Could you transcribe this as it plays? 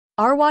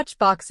Our watch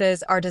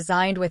boxes are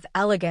designed with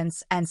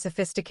elegance and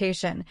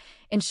sophistication,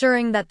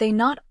 ensuring that they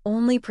not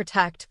only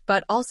protect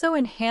but also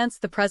enhance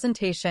the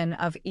presentation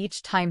of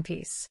each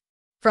timepiece.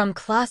 From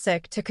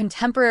classic to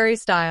contemporary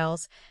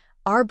styles,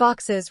 our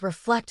boxes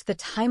reflect the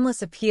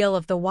timeless appeal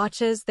of the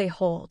watches they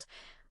hold.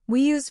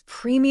 We use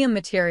premium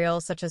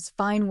materials such as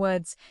fine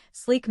woods,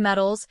 sleek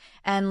metals,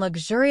 and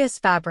luxurious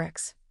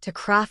fabrics to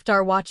craft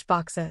our watch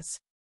boxes.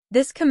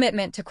 This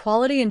commitment to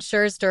quality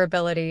ensures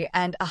durability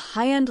and a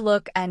high-end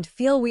look and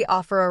feel. We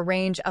offer a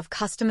range of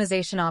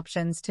customization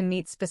options to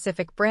meet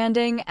specific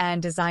branding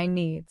and design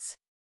needs.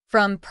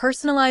 From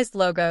personalized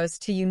logos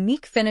to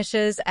unique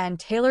finishes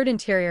and tailored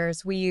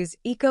interiors, we use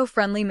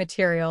eco-friendly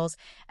materials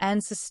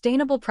and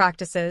sustainable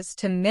practices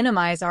to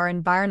minimize our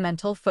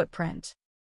environmental footprint.